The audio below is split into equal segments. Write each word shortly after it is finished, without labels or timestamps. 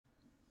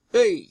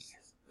Hey,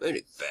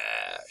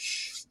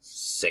 Bennu-Phoenix,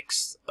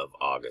 6th of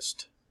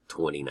August,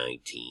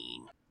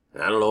 2019.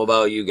 I don't know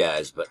about you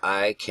guys, but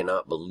I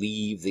cannot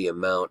believe the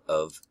amount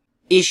of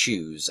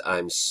issues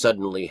I'm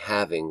suddenly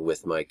having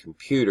with my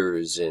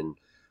computers, and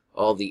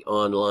all the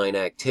online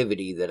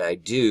activity that I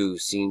do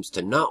seems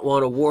to not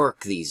want to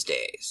work these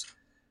days.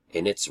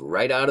 And it's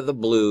right out of the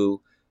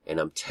blue, and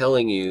I'm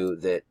telling you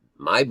that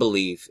my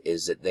belief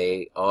is that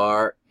they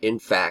are, in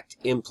fact,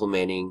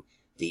 implementing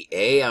the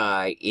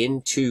AI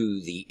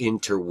into the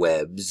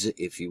interwebs,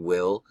 if you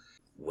will.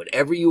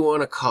 Whatever you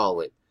want to call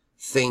it,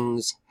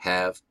 things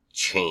have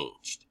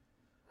changed.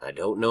 I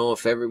don't know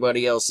if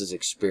everybody else is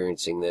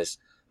experiencing this,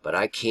 but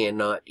I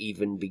cannot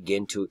even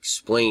begin to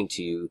explain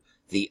to you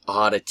the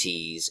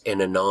oddities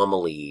and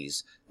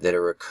anomalies that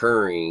are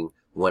occurring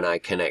when I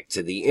connect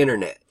to the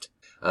internet.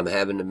 I'm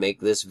having to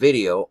make this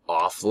video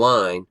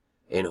offline,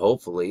 and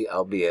hopefully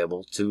I'll be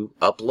able to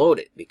upload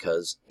it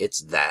because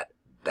it's that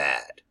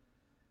bad.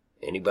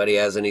 Anybody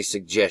has any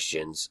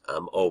suggestions,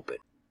 I'm open.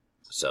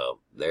 So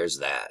there's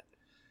that.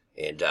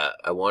 And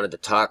I wanted to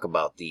talk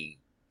about the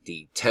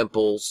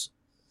temples,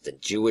 the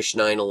Jewish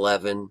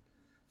 9/11,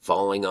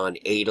 falling on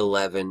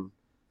 8/11,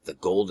 the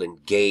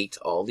Golden Gate,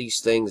 all these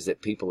things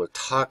that people are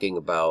talking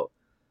about.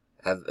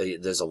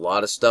 There's a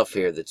lot of stuff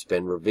here that's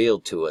been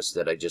revealed to us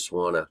that I just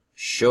want to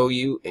show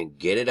you and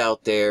get it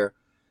out there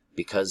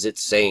because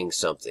it's saying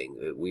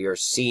something. We are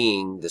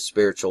seeing the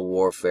spiritual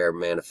warfare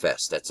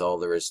manifest. That's all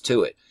there is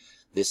to it.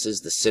 This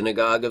is the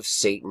synagogue of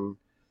Satan.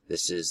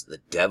 This is the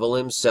devil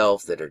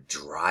himself that are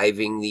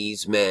driving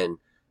these men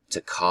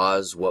to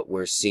cause what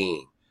we're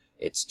seeing.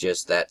 It's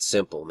just that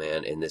simple,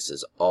 man. And this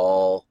is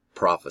all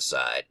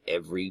prophesied,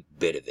 every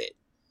bit of it.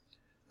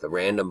 The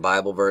random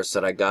Bible verse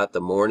that I got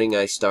the morning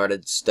I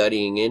started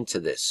studying into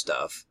this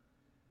stuff,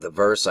 the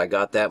verse I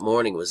got that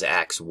morning was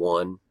Acts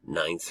 1,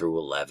 9 through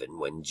 11,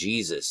 when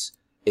Jesus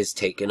is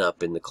taken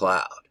up in the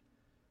cloud.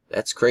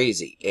 That's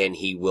crazy. And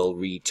he will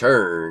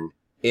return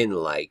in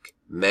like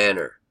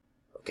manner.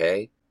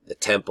 Okay? The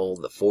temple,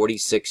 the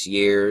 46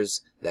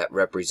 years, that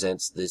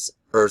represents this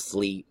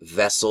earthly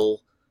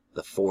vessel,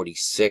 the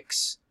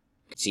 46.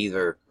 It's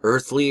either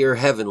earthly or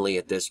heavenly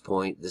at this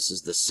point. This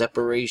is the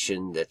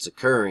separation that's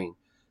occurring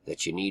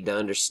that you need to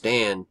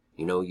understand.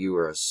 You know, you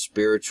are a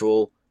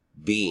spiritual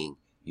being.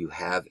 You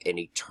have an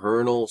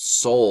eternal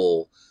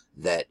soul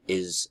that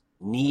is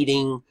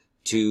needing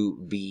to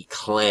be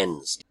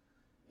cleansed.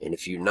 And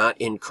if you're not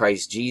in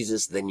Christ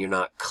Jesus, then you're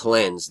not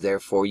cleansed.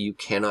 Therefore, you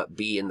cannot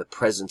be in the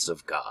presence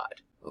of God.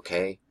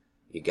 Okay?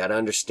 You got to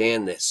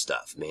understand this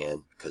stuff,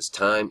 man, because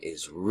time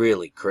is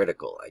really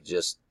critical. I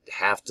just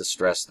have to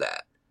stress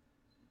that.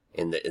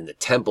 And the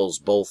temples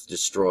both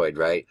destroyed,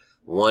 right?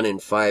 One in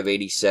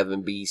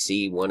 587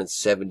 BC, one in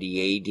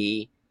 70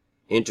 AD.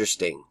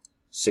 Interesting.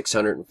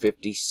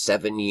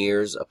 657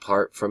 years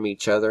apart from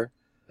each other.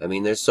 I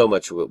mean, there's so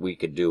much what we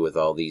could do with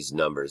all these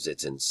numbers.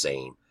 It's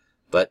insane.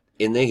 But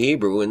in the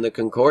Hebrew, in the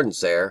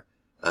concordance there,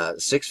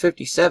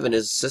 657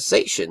 is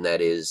cessation, that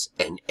is,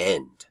 an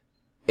end,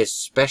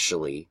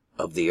 especially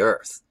of the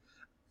earth.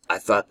 I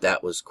thought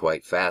that was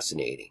quite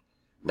fascinating.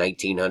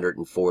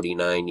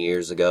 1949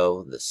 years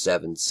ago, the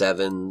 7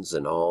 sevens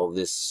and all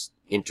this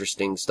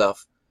interesting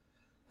stuff.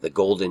 The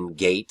Golden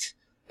Gate,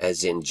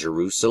 as in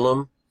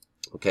Jerusalem.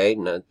 Okay,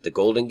 now, the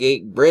Golden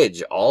Gate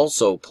Bridge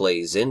also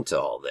plays into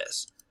all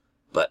this.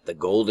 But the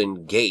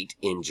Golden Gate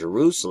in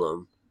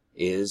Jerusalem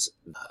is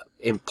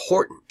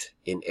important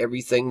in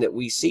everything that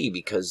we see,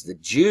 because the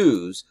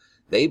Jews,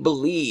 they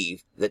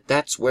believe that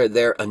that's where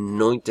their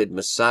anointed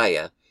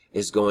Messiah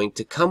is going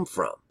to come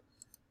from.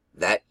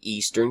 That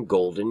eastern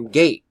Golden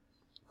Gate.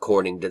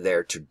 According to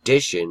their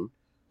tradition,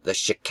 the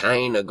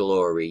Shekinah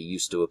glory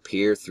used to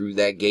appear through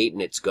that gate,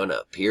 and it's going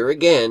to appear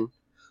again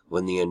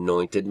when the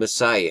anointed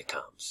Messiah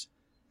comes.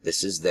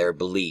 This is their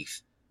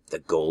belief. The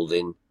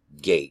Golden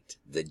Gate,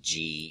 the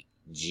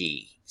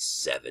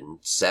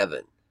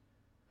GG77.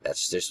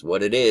 That's just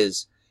what it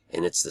is.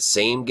 And it's the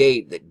same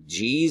gate that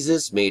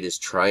Jesus made his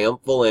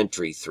triumphal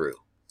entry through.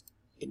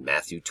 In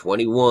Matthew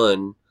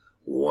 21,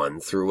 1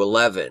 through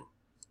 11.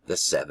 The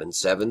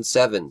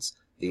 777s.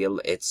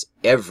 It's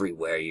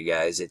everywhere, you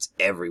guys. It's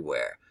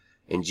everywhere.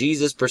 And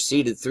Jesus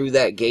proceeded through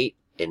that gate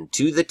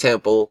into the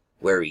temple,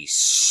 where he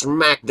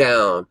smacked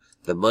down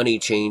the money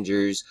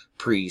changers,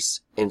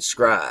 priests, and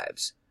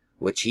scribes,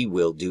 which he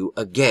will do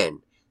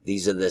again.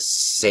 These are the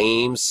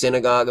same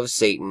synagogue of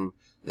Satan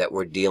that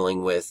we're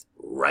dealing with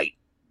right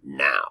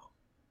now.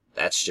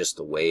 That's just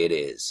the way it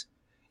is.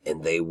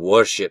 And they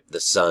worship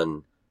the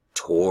sun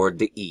toward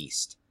the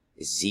east.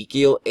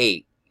 Ezekiel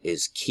 8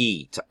 is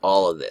key to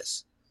all of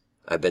this.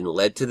 I've been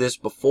led to this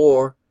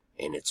before,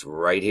 and it's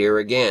right here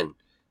again.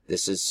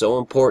 This is so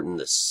important.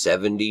 The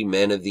 70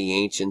 men of the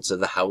ancients of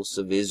the house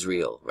of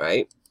Israel,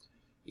 right?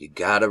 You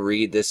gotta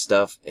read this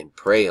stuff and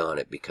pray on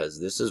it,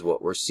 because this is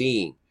what we're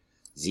seeing.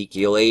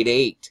 Ezekiel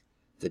 8:8.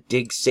 The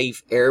dig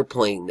safe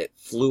airplane that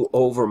flew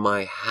over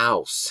my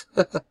house,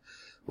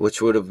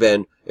 which would have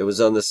been, it was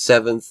on the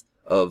 7th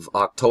of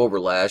October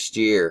last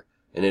year,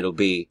 and it'll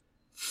be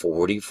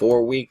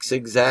 44 weeks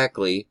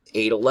exactly,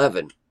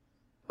 8/11.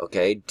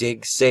 Okay,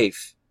 dig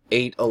safe,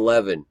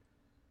 8/11.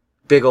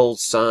 Big old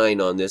sign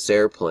on this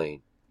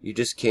airplane. You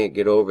just can't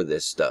get over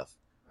this stuff,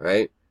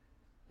 right?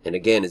 And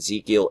again,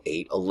 Ezekiel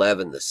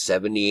 8:11, the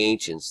 70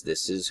 ancients,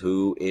 this is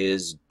who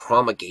is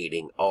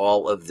promulgating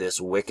all of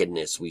this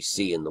wickedness we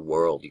see in the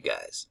world, you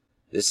guys.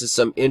 This is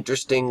some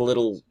interesting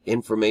little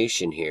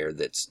information here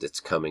that's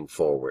coming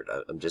forward.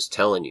 I'm just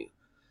telling you.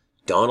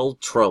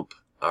 Donald Trump,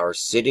 our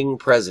sitting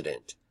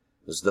president,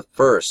 was the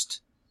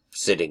first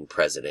sitting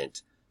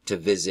president to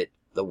visit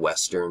the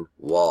Western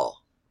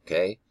Wall.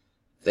 Okay?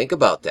 Think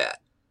about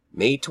that.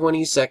 May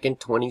 22nd,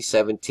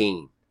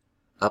 2017,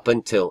 up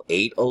until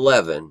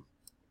 8/11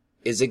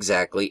 is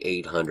exactly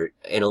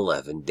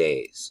 811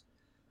 days.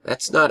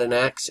 That's not an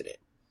accident.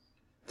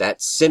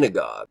 That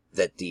synagogue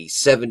that the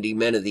 70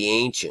 men of the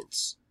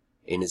ancients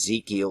in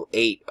Ezekiel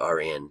 8 are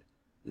in,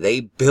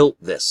 they built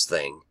this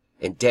thing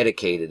and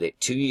dedicated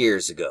it 2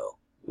 years ago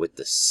with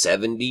the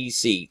 70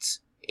 seats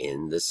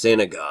in the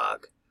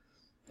synagogue.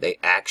 They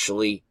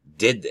actually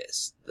did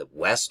this. The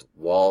West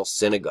Wall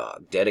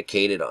Synagogue,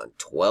 dedicated on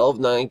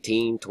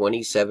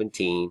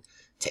 12/19/2017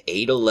 to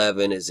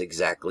 8/11, is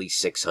exactly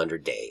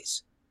 600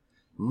 days.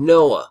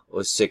 Noah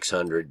was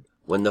 600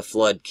 when the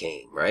flood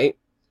came, right?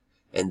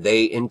 And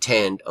they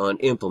intend on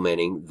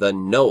implementing the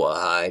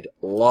Noahide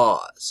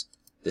laws.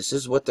 This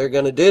is what they're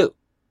going to do.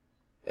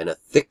 And a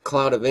thick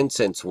cloud of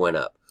incense went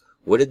up.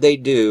 What did they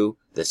do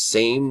the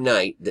same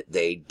night that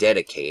they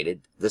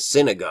dedicated the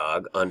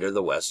synagogue under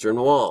the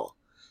Western Wall?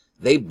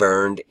 They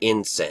burned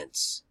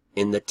incense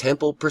in the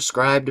temple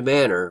prescribed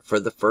manner for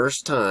the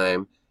first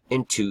time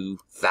in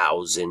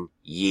 2,000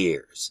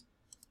 years.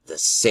 The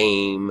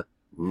same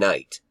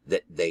night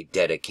that they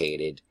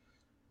dedicated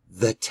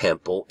the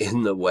temple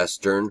in the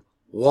Western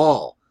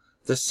Wall,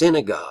 the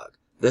synagogue,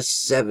 the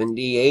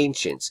 70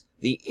 ancients,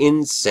 the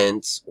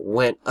incense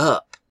went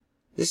up.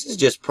 This is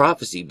just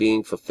prophecy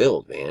being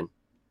fulfilled, man.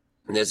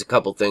 And there's a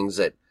couple things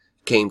that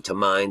came to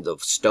mind. The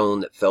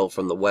stone that fell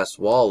from the West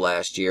Wall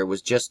last year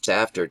was just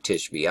after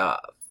Tisha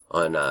B'Av,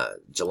 on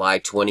July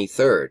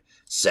 23rd.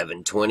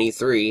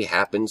 723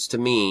 happens to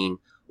mean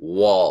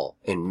wall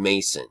and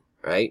mason,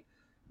 right?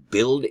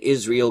 Build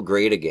Israel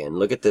great again.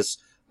 Look at this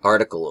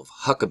article of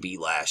Huckabee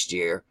last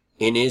year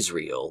in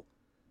Israel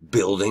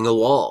building a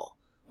wall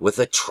with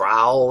a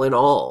trowel and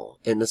all,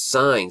 and a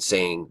sign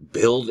saying,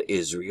 build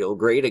Israel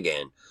great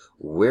again.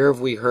 Where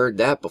have we heard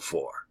that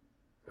before,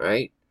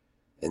 right?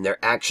 And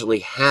they're actually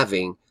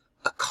having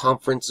a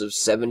conference of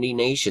 70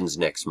 nations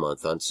next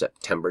month on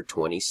September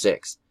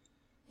 26th.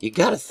 You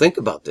got to think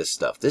about this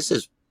stuff. This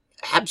is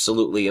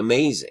absolutely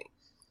amazing.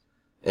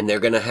 And they're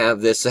going to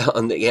have this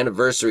on the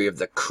anniversary of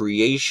the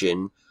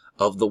creation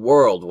of the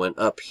world, when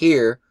up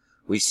here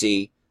we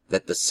see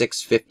that the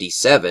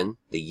 657,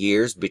 the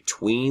years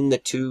between the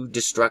two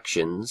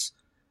destructions,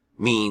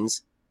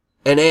 means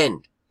an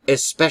end,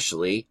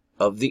 especially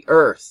of the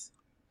earth.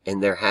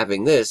 And they're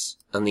having this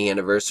on the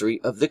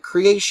anniversary of the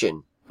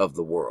creation of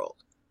the world.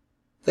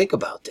 Think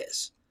about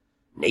this.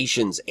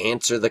 Nations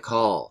answer the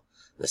call.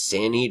 The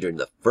Sanhedrin,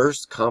 the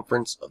first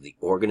conference of the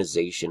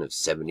Organization of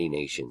 70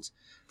 Nations.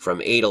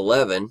 From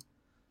 8/11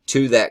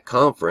 to that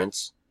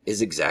conference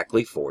is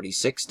exactly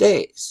 46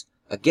 days.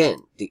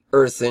 Again, the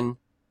earthen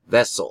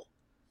vessel.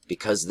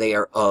 Because they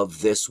are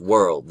of this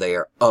world. They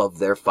are of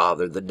their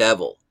father, the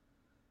devil.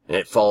 And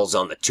it falls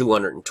on the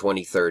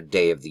 223rd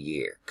day of the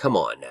year. Come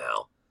on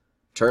now.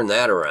 Turn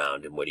that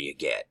around, and what do you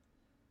get?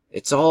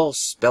 It's all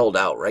spelled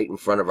out right in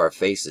front of our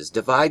faces.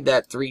 Divide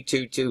that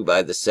 322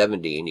 by the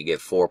 70, and you get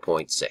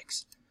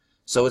 4.6.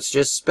 So it's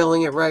just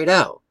spelling it right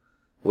out,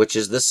 which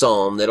is the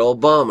psalm that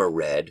Obama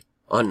read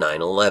on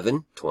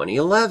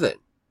 9/11/2011.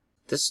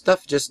 This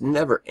stuff just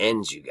never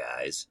ends, you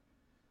guys.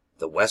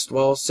 The West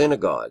Wall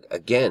Synagogue,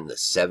 again, the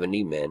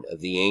 70 men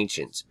of the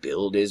ancients,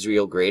 build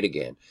Israel great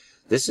again.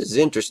 This is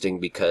interesting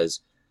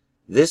because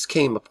this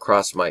came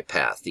across my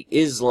path. The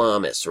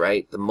Islamists,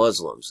 right? The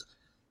Muslims.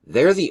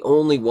 They're the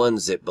only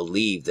ones that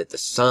believe that the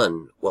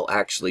sun will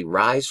actually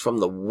rise from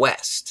the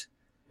west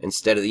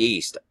instead of the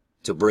east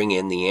to bring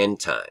in the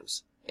end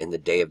times and the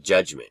day of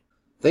judgment.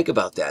 Think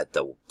about that.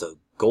 The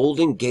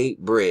Golden Gate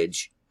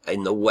Bridge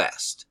in the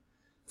west.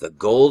 The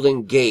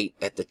Golden Gate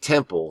at the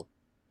temple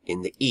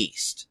in the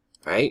east,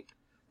 right?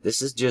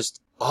 This is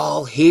just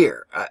all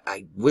here.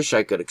 I wish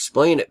I could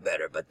explain it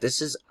better, but this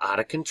is out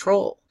of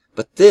control.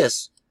 But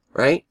this,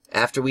 right,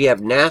 after we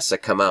have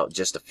NASA come out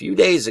just a few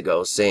days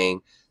ago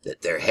saying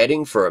that they're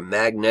heading for a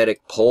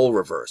magnetic pole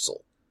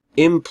reversal,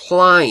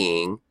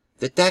 implying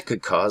that that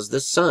could cause the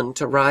sun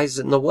to rise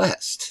in the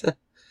west.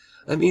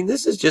 I mean,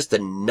 this is just a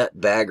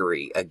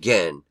nutbaggery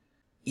again.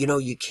 You know,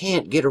 you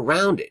can't get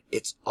around it.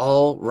 It's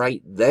all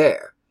right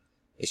there.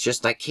 It's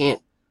just I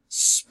can't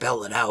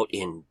spell it out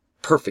in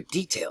perfect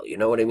detail, you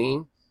know what I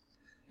mean?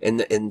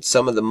 And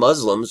some of the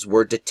Muslims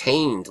were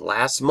detained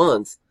last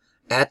month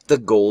at the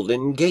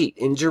Golden Gate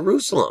in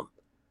Jerusalem.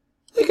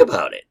 Think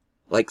about it.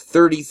 Like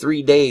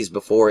 33 days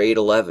before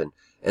 8/11.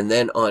 And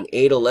then on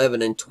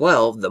 8/11 and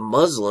 12, the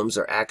Muslims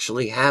are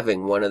actually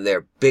having one of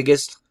their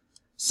biggest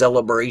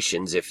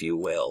celebrations, if you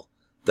will,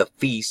 the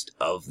Feast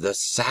of the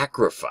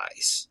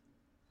Sacrifice.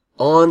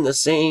 On the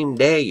same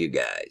day, you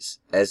guys,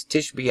 as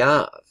Tisha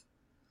B'Av.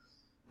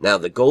 Now,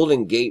 the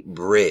Golden Gate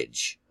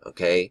Bridge,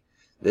 okay,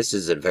 this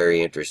is a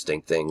very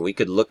interesting thing. We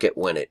could look at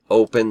when it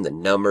opened, the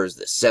numbers,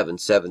 the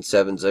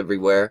 777s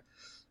everywhere.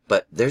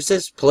 But there's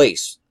this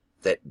place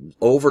that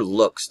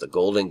overlooks the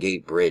Golden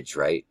Gate Bridge,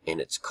 right? And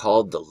it's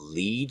called the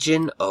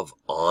Legion of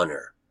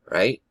Honor,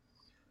 right?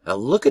 Now,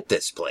 look at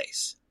this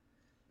place.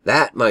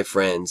 That, my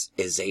friends,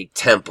 is a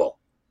temple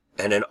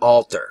and an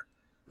altar.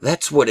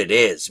 That's what it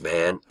is,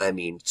 man. I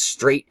mean,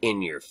 straight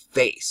in your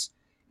face.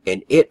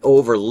 And it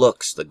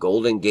overlooks the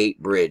Golden Gate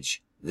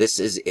Bridge. This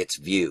is its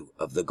view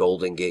of the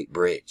Golden Gate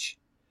Bridge.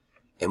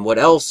 And what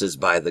else is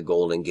by the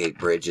Golden Gate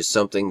Bridge is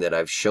something that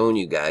I've shown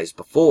you guys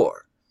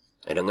before.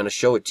 And I'm going to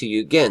show it to you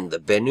again. The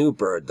Bennu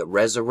bird, the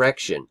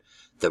resurrection,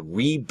 the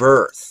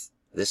rebirth.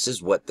 This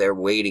is what they're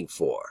waiting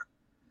for.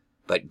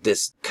 But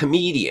this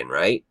comedian,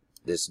 right?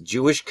 This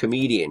Jewish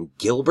comedian,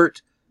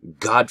 Gilbert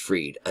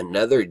Gottfried,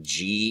 another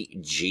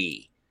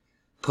GG,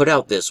 put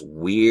out this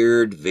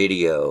weird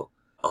video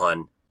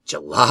on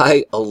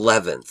July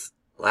 11th,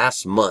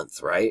 last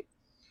month, right?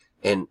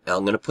 And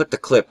I'm going to put the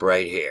clip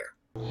right here.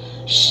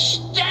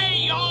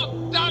 Stay off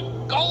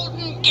the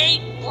Golden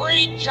Gate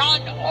Bridge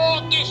on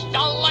August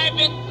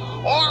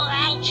 11th, or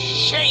I'll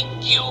shake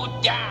you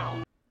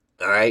down.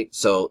 All right,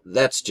 so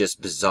that's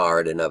just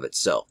bizarre in and of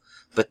itself.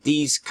 But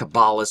these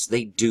Kabbalists,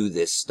 they do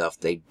this stuff.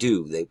 They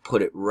do. They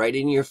put it right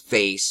in your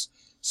face.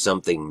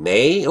 Something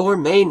may or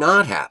may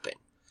not happen.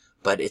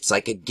 But it's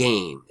like a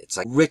game. It's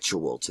like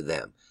ritual to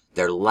them.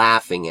 They're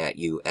laughing at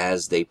you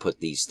as they put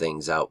these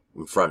things out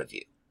in front of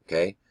you.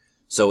 Okay?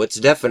 So it's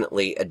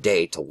definitely a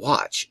day to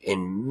watch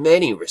in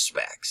many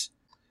respects.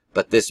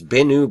 But this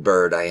Bennu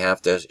bird, I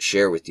have to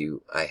share with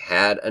you. I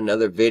had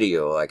another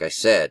video, like I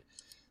said,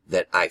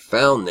 that I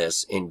found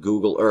this in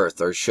Google Earth.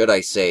 Or should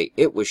I say,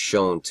 it was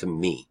shown to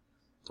me.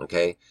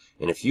 Okay?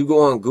 And if you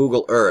go on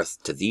Google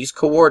Earth to these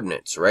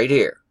coordinates right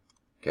here,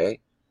 okay?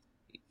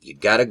 You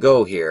gotta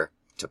go here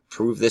to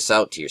prove this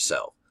out to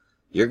yourself.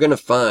 You're gonna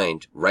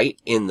find right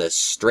in the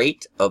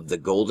Strait of the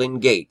Golden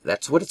Gate.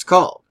 That's what it's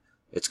called.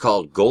 It's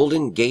called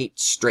Golden Gate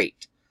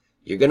Strait.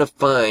 You're gonna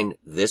find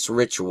this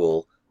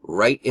ritual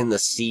right in the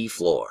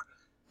seafloor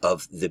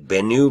of the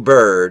Bennu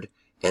bird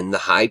and the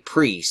high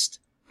priest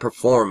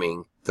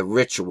performing the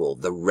ritual,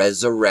 the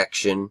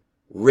resurrection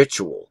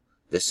ritual.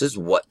 This is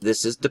what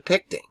this is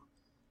depicting.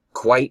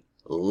 Quite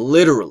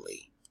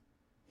literally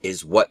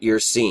is what you're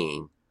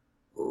seeing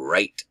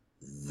right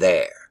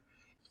there.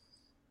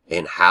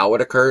 And how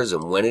it occurs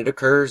and when it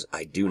occurs,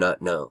 I do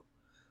not know.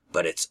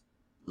 But it's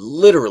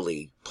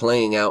literally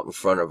playing out in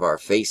front of our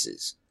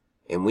faces.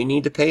 And we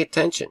need to pay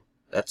attention.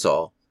 That's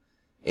all.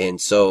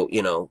 And so,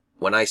 you know,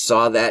 when I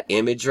saw that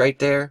image right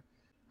there,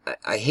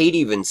 I hate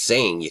even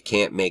saying you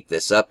can't make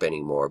this up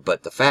anymore.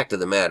 But the fact of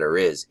the matter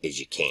is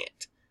you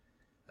can't.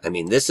 I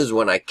mean, this is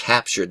when I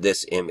captured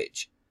this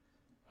image.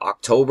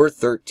 October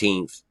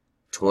 13th,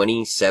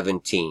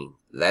 2017.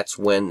 That's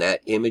when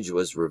that image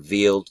was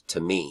revealed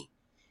to me.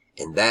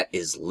 And that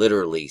is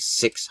literally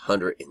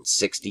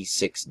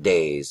 666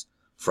 days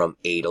from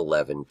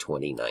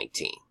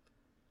 8/11/2019.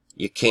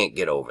 You can't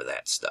get over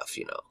that stuff,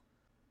 you know.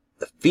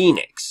 The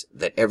Phoenix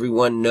that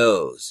everyone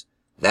knows,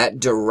 that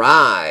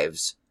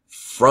derives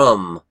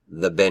from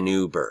the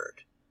Bennu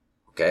bird.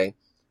 Okay?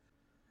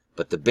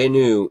 But the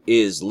Bennu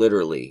is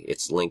literally,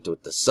 it's linked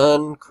with the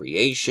sun,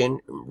 creation,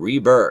 and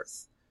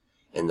rebirth.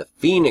 And the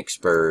Phoenix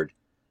bird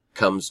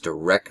comes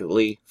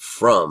directly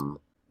from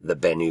the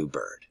Bennu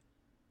bird.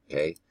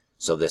 Okay?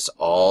 So this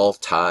all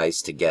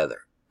ties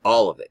together.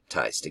 All of it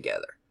ties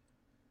together.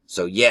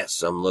 So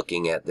yes, I'm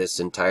looking at this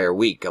entire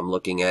week. I'm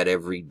looking at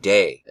every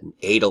day. And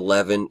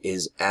 8/11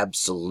 is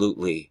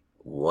absolutely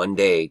one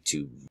day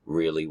to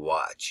really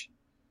watch.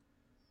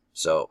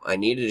 So I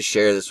needed to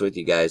share this with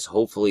you guys.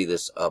 Hopefully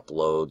this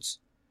uploads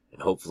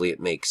and hopefully it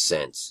makes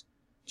sense.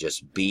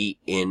 Just be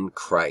in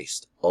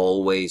Christ.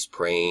 Always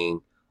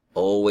praying.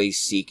 Always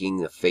seeking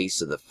the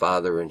face of the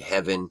Father in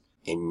heaven.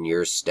 And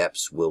your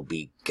steps will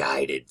be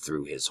guided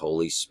through His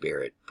Holy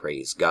Spirit.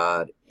 Praise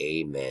God.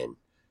 Amen.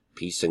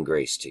 Peace and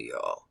grace to you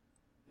all.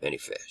 Many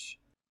fish.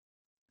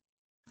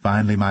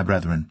 Finally, my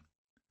brethren,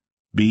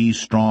 be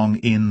strong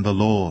in the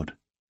Lord,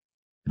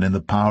 and in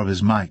the power of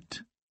His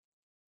might.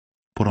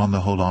 Put on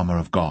the whole armor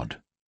of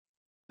God,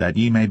 that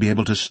ye may be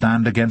able to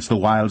stand against the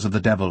wiles of the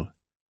devil.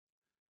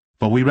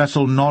 For we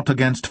wrestle not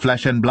against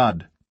flesh and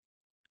blood,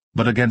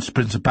 but against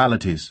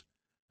principalities,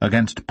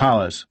 against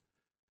powers,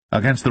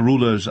 against the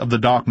rulers of the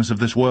darkness of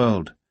this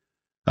world,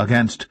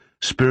 against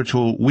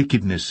spiritual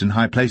wickedness in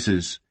high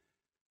places.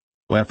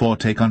 Wherefore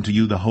take unto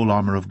you the whole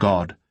armor of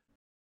God,